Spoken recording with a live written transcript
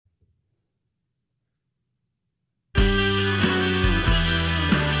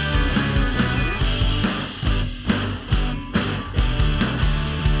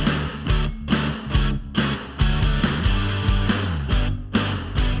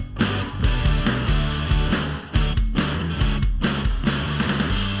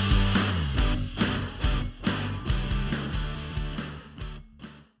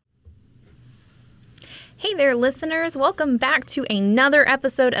listeners. Welcome back to another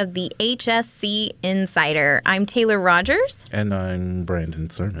episode of the HSC Insider. I'm Taylor Rogers. And I'm Brandon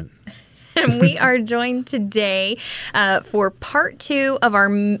Sermon. And we are joined today for part 2 of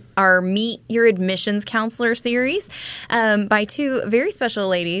our Meet Your Admissions Counselor series by two very special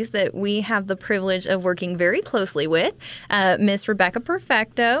ladies that we have the privilege of working very closely with, Miss Rebecca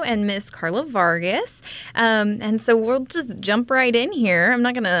Perfecto and Miss Carla Vargas. And so we'll just jump right in here. I'm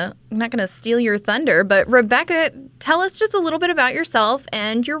not gonna steal your thunder, but Rebecca, tell us just a little bit about yourself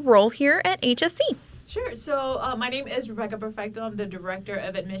and your role here at HSC. Sure. So my name is Rebecca Perfecto. I'm the Director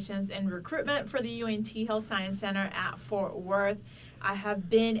of Admissions and Recruitment for the UNT Health Science Center at Fort Worth. I have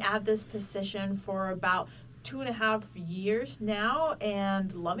been at this position for about 2.5 years now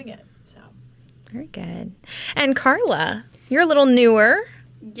and loving it. So very good. And Carla, you're a little newer.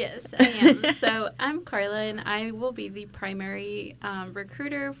 Yes, I am. So I'm Carla, and I will be the primary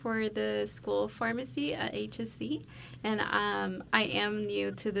recruiter for the School of Pharmacy at HSC. And I am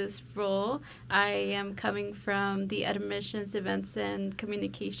new to this role. I am coming from the Admissions, Events, and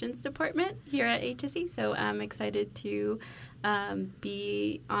Communications Department here at HSC. So I'm excited to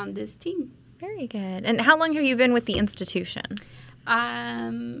be on this team. Very good. And how long have you been with the institution? I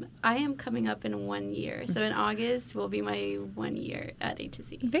am coming up in 1 year. So in August will be my 1 year at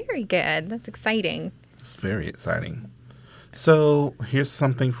HSC. Very good. That's exciting. It's very exciting. So here's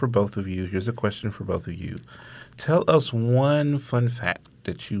something for both of you. Here's a question for both of you. Tell us one fun fact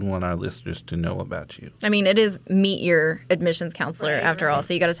that you want our listeners to know about you. I mean, it is Meet Your Admissions Counselor after all,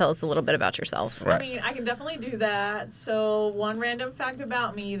 so you got to tell us a little bit about yourself. Right. I mean, I can definitely do that. So one random fact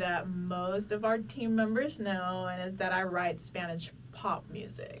about me that most of our team members know, and is that I write Spanish pop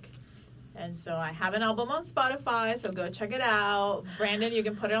music. And so I have an album on Spotify, so go check it out. Brandon, you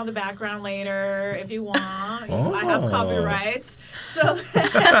can put it on the background later if you want. Oh. I have copyrights. So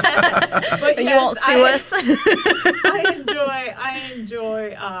but You won't sue us. I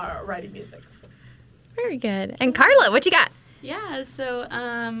enjoy writing music. Very good. And Carla, what you got? Yeah, so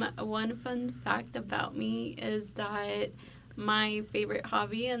one fun fact about me is that my favorite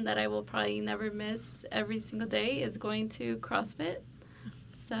hobby and that I will probably never miss every single day is going to CrossFit.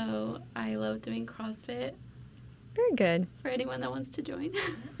 So I love doing CrossFit. Very good. For anyone that wants to join.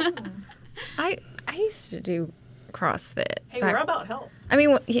 I used to do CrossFit. Hey, we're about health. I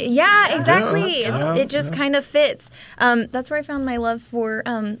mean, yeah, exactly. Yeah, It just kind of fits. That's where I found my love for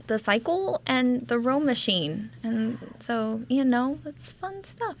the cycle and the row machine. And so, it's fun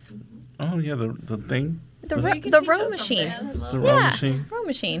stuff. Oh, yeah, the thing. The teach row us machine. something. The row machine. Row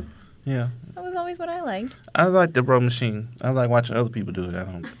machine. Yeah. That was always what I liked. I like the row machine. I like watching other people do it. I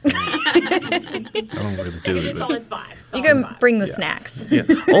don't really do Give you it. but- solid 5. You can five. bring the snacks. Yeah.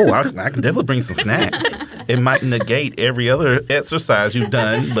 Oh, I can definitely bring some snacks. It might negate every other exercise you've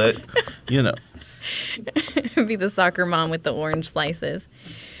done, but, Be the soccer mom with the orange slices.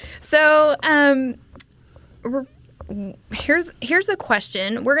 So, here's a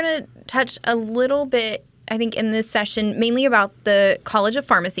question. We're going to touch a little bit, I think, in this session, mainly about the College of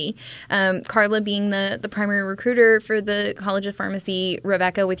Pharmacy. Carla being the primary recruiter for the College of Pharmacy.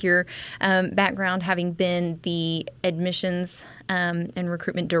 Rebecca, with your background having been the admissions and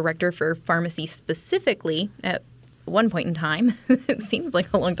recruitment director for pharmacy specifically at one point in time. It seems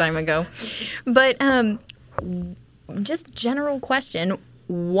like a long time ago. But just general question,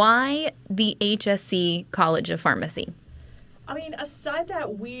 why the HSC College of Pharmacy? I mean, aside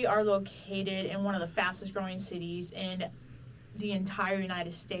that we are located in one of the fastest growing cities in the entire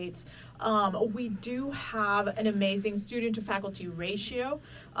United States, we do have an amazing student to faculty ratio,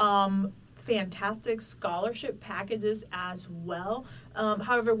 fantastic scholarship packages as well.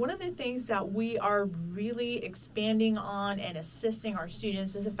 However, one of the things that we are really expanding on and assisting our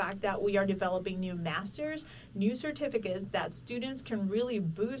students is the fact that we are developing new masters, new certificates that students can really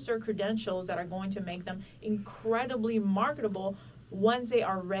boost their credentials that are going to make them incredibly marketable once they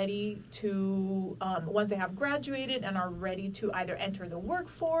are ready to, once they have graduated and are ready to either enter the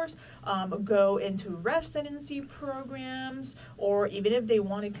workforce, go into residency programs, or even if they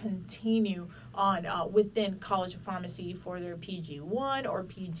want to continue on within College of Pharmacy for their PG1 or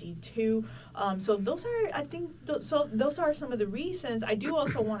PG2. So those are, I think, those are some of the reasons. I do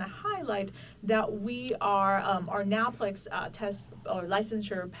also want to highlight that we are, our NAPLEX test or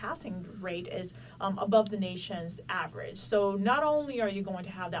licensure passing rate is above the nation's average. So not only are you going to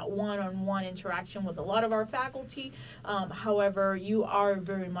have that one-on-one interaction with a lot of our faculty, however, you are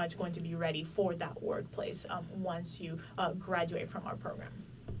very much going to be ready for that workplace once you graduate from our program.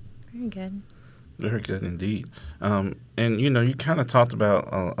 Very good. Very good indeed. And, you kind of talked about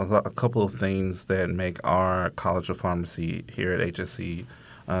a couple of things that make our College of Pharmacy here at HSC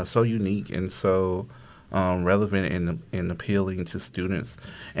so unique and so relevant and appealing to students.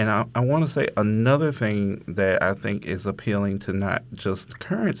 And I want to say another thing that I think is appealing to not just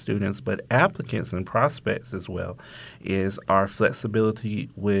current students, but applicants and prospects as well, is our flexibility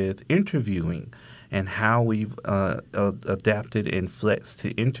with interviewing and how we've adapted and flexed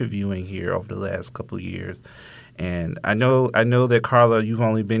to interviewing here over the last couple of years. And I know that, Carla, you've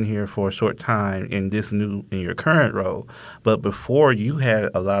only been here for a short time in your current role, but before you had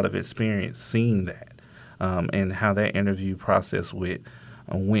a lot of experience seeing that. And how that interview process went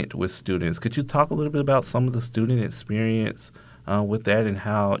with students. Could you talk a little bit about some of the student experience with that and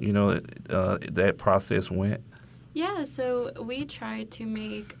how that process went? Yeah, so we tried to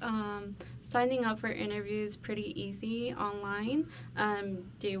make signing up for interviews pretty easy online.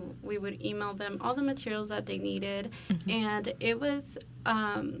 We would email them all the materials that they needed, and it was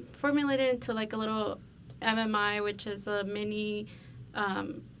formulated into like a little MMI, which is a mini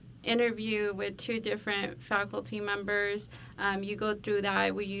interview with 2 different faculty members. You go through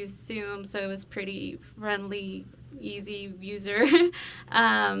that. We use Zoom, so it was pretty friendly, easy user.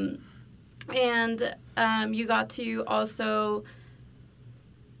 And you got to also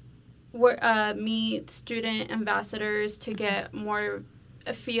meet student ambassadors to get more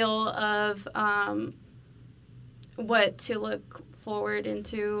a feel of what to look forward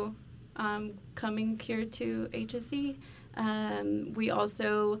into coming here to HSE. We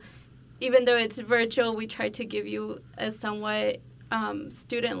also, even though it's virtual, we try to give you a somewhat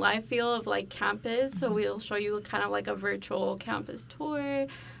student life feel of like campus. So we'll show you kind of like a virtual campus tour.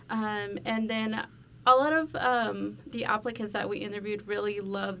 And then a lot of the applicants that we interviewed really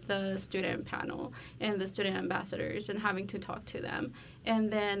loved the student panel and the student ambassadors and having to talk to them. And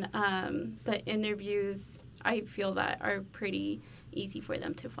then the interviews, I feel that are pretty easy for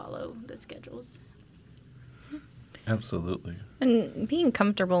them to follow the schedules. Absolutely. And being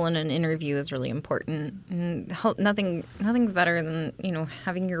comfortable in an interview is really important. And nothing's better than,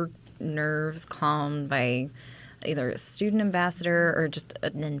 having your nerves calmed by either a student ambassador or just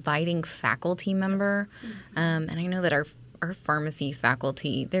an inviting faculty member. And I know that our pharmacy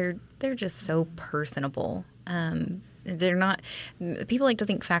faculty, they're just so personable. They're not, people like to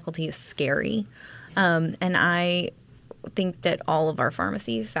think faculty is scary. And I think that all of our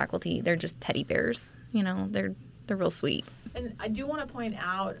pharmacy faculty, they're just teddy bears. They're real sweet. And I do want to point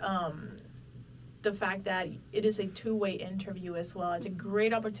out the fact that it is a two-way interview as well. It's a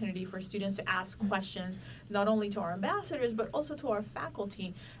great opportunity for students to ask questions, not only to our ambassadors, but also to our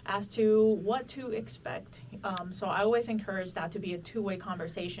faculty as to what to expect. So I always encourage that to be a two-way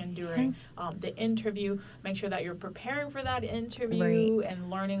conversation during the interview. Make sure that you're preparing for that interview and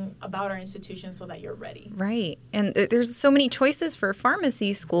learning about our institution so that you're ready. Right. And there's so many choices for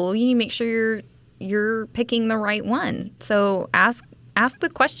pharmacy school. You need to make sure you're picking the right one. So ask the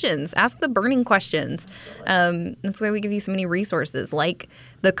questions. Ask the burning questions. That's why we give you so many resources, like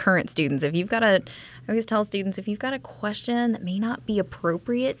the current students. I always tell students, if you've got a question that may not be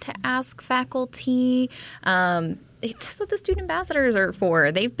appropriate to ask faculty, that's what the student ambassadors are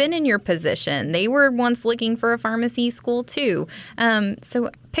for. They've been in your position. They were once looking for a pharmacy school too. So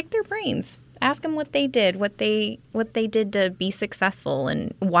pick their brains. Ask them what they did, what they did to be successful,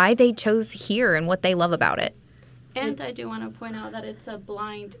 and why they chose here and what they love about it. And I do want to point out that it's a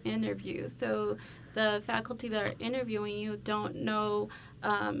blind interview. So the faculty that are interviewing you don't know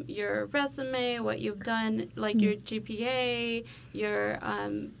your resume, what you've done, like your GPA, your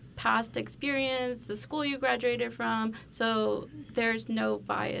past experience, the school you graduated from. So there's no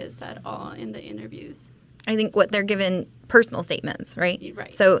bias at all in the interviews. I think what they're given personal statements, right?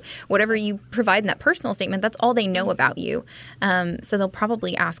 Right. So whatever you provide in that personal statement, that's all they know about you. So they'll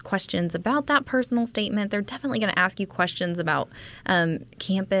probably ask questions about that personal statement. They're definitely going to ask you questions about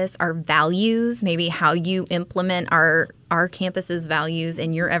campus, our values, maybe how you implement our campus's values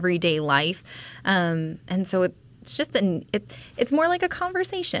in your everyday life. And so it's just it's more like a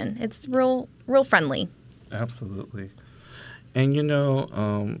conversation. It's real friendly. Absolutely. And,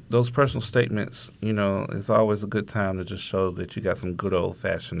 those personal statements, it's always a good time to just show that you got some good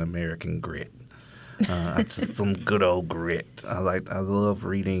old-fashioned American grit. Just some good old grit. I love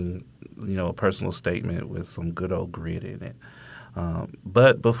reading, a personal statement with some good old grit in it.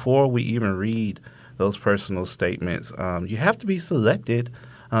 But before we even read those personal statements, you have to be selected,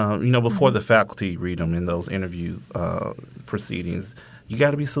 before the faculty read them in those interview proceedings. You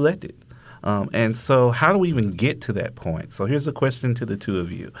got to be selected. And so how do we even get to that point? So here's a question to the two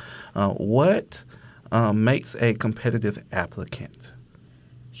of you. What makes a competitive applicant?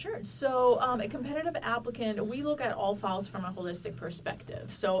 Sure. So a competitive applicant, we look at all files from a holistic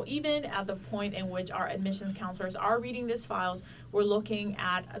perspective. So even at the point in which our admissions counselors are reading these files, we're looking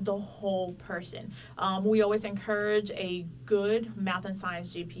at the whole person. We always encourage a good math and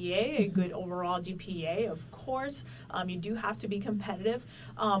science GPA, a good overall GPA, of course. You do have to be competitive.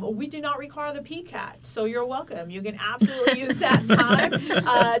 We do not require the PCAT, so you're welcome. You can absolutely use that time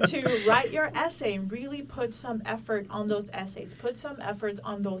to write your essay and really put some effort on those essays. Put some efforts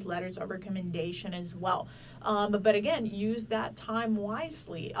on those letters of recommendation as well. But again, use that time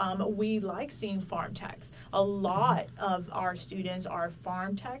wisely. We like seeing farm techs. A lot of our students are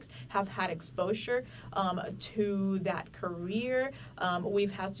farm techs, have had exposure to that career.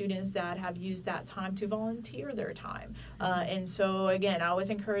 We've had students that have used that time to volunteer their time. And so again, I always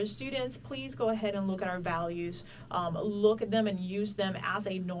encourage students, please go ahead and look at our values. Look at them and use them as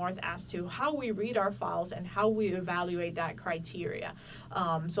a north as to how we read our files and how we evaluate that criteria.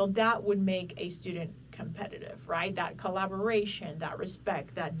 So that would make a student competitive, right? That collaboration, that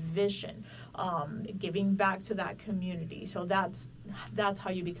respect, that vision, giving back to that community. So that's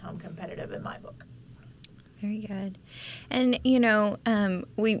how you become competitive in my book. Very good. And,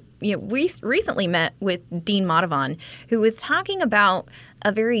 we recently met with Dean Madhavan, who was talking about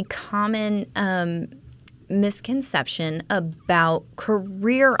a very common misconception about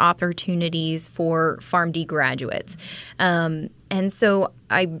career opportunities for PharmD graduates. And so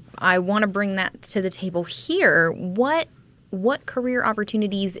I want to bring that to the table here. What career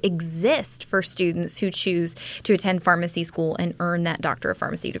opportunities exist for students who choose to attend pharmacy school and earn that Doctor of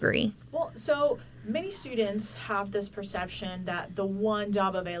Pharmacy degree? Well, so many students have this perception that the one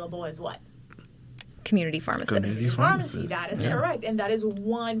job available is what? Community pharmacist. Community Pharmacy, that is yeah. correct. And that is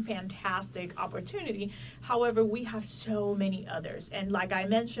one fantastic opportunity. However, we have so many others. And like I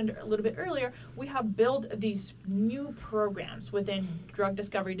mentioned a little bit earlier, we have built these new programs within drug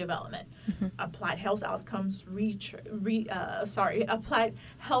discovery development, applied health outcomes applied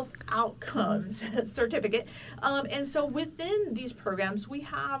health outcomes certificate. And so within these programs, we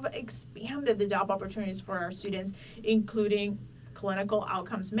have expanded the job opportunities for our students, including clinical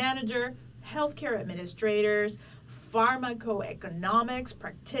outcomes manager, healthcare administrators, pharmacoeconomics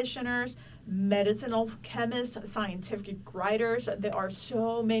practitioners, medicinal chemists, scientific writers. There are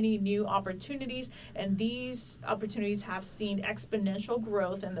so many new opportunities, and these opportunities have seen exponential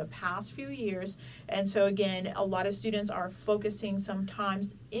growth in the past few years. And so again, a lot of students are focusing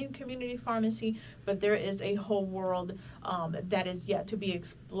sometimes in community pharmacy, but there is a whole world that is yet to be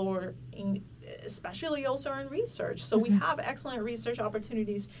explored, especially also in research. So we have excellent research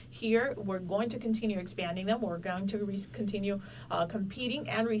opportunities here. We're going to continue expanding them. We're going to continue competing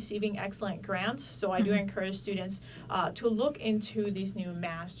and receiving excellent grants. So I do encourage students to look into these new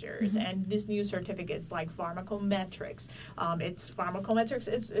masters and these new certificates like pharmacometrics. It's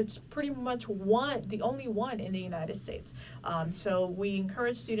pretty much the only one in the United States. So we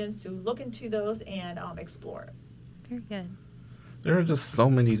encourage students to look into those and explore. Very good. There are just so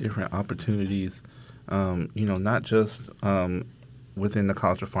many different opportunities, not just within the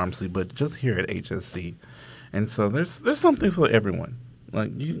College of Pharmacy, but just here at HSC. And so there's something for everyone.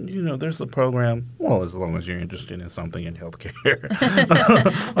 Like, there's a program, well, as long as you're interested in something in healthcare.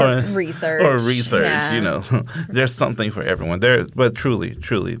 or research. Yeah. There's something for everyone. But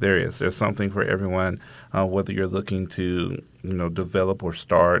truly, there is. There's something for everyone, whether you're looking to, develop or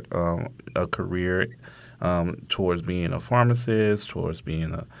start a career towards being a pharmacist, towards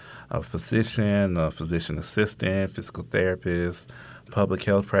being a physician assistant, physical therapist, public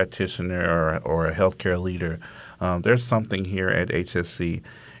health practitioner, or a healthcare leader. There's something here at HSC,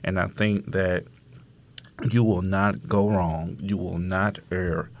 and I think that you will not go wrong. You will not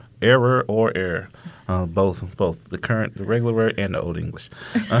err. Both the regular word and the old English.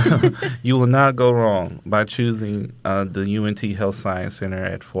 You will not go wrong by choosing the UNT Health Science Center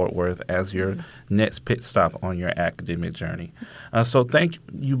at Fort Worth as your next pit stop on your academic journey. So thank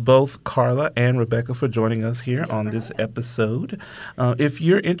you both, Carla and Rebecca, for joining us here on this episode. If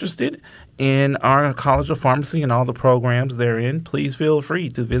you're interested in our College of Pharmacy and all the programs therein, please feel free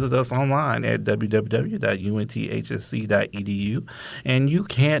to visit us online at www.unthsc.edu. And you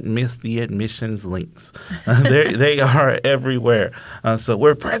can't miss the admissions links. They are everywhere. So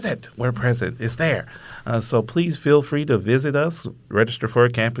we're present. It's there. So please feel free to visit us, register for a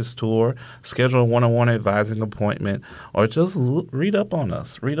campus tour, schedule a one-on-one advising appointment, or just read up on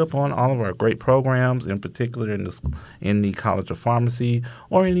us. Read up on all of our great programs, in particular in the College of Pharmacy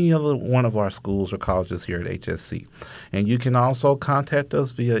or any other one of our schools or colleges here at HSC. And you can also contact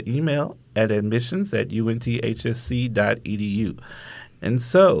us via email at admissions@unthsc.edu. And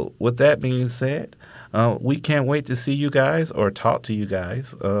so, with that being said, We can't wait to see you guys or talk to you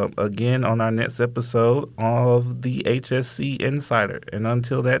guys again on our next episode of the HSC Insider. And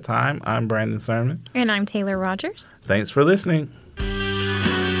until that time, I'm Brandon Sermon. And I'm Taylor Rogers. Thanks for listening.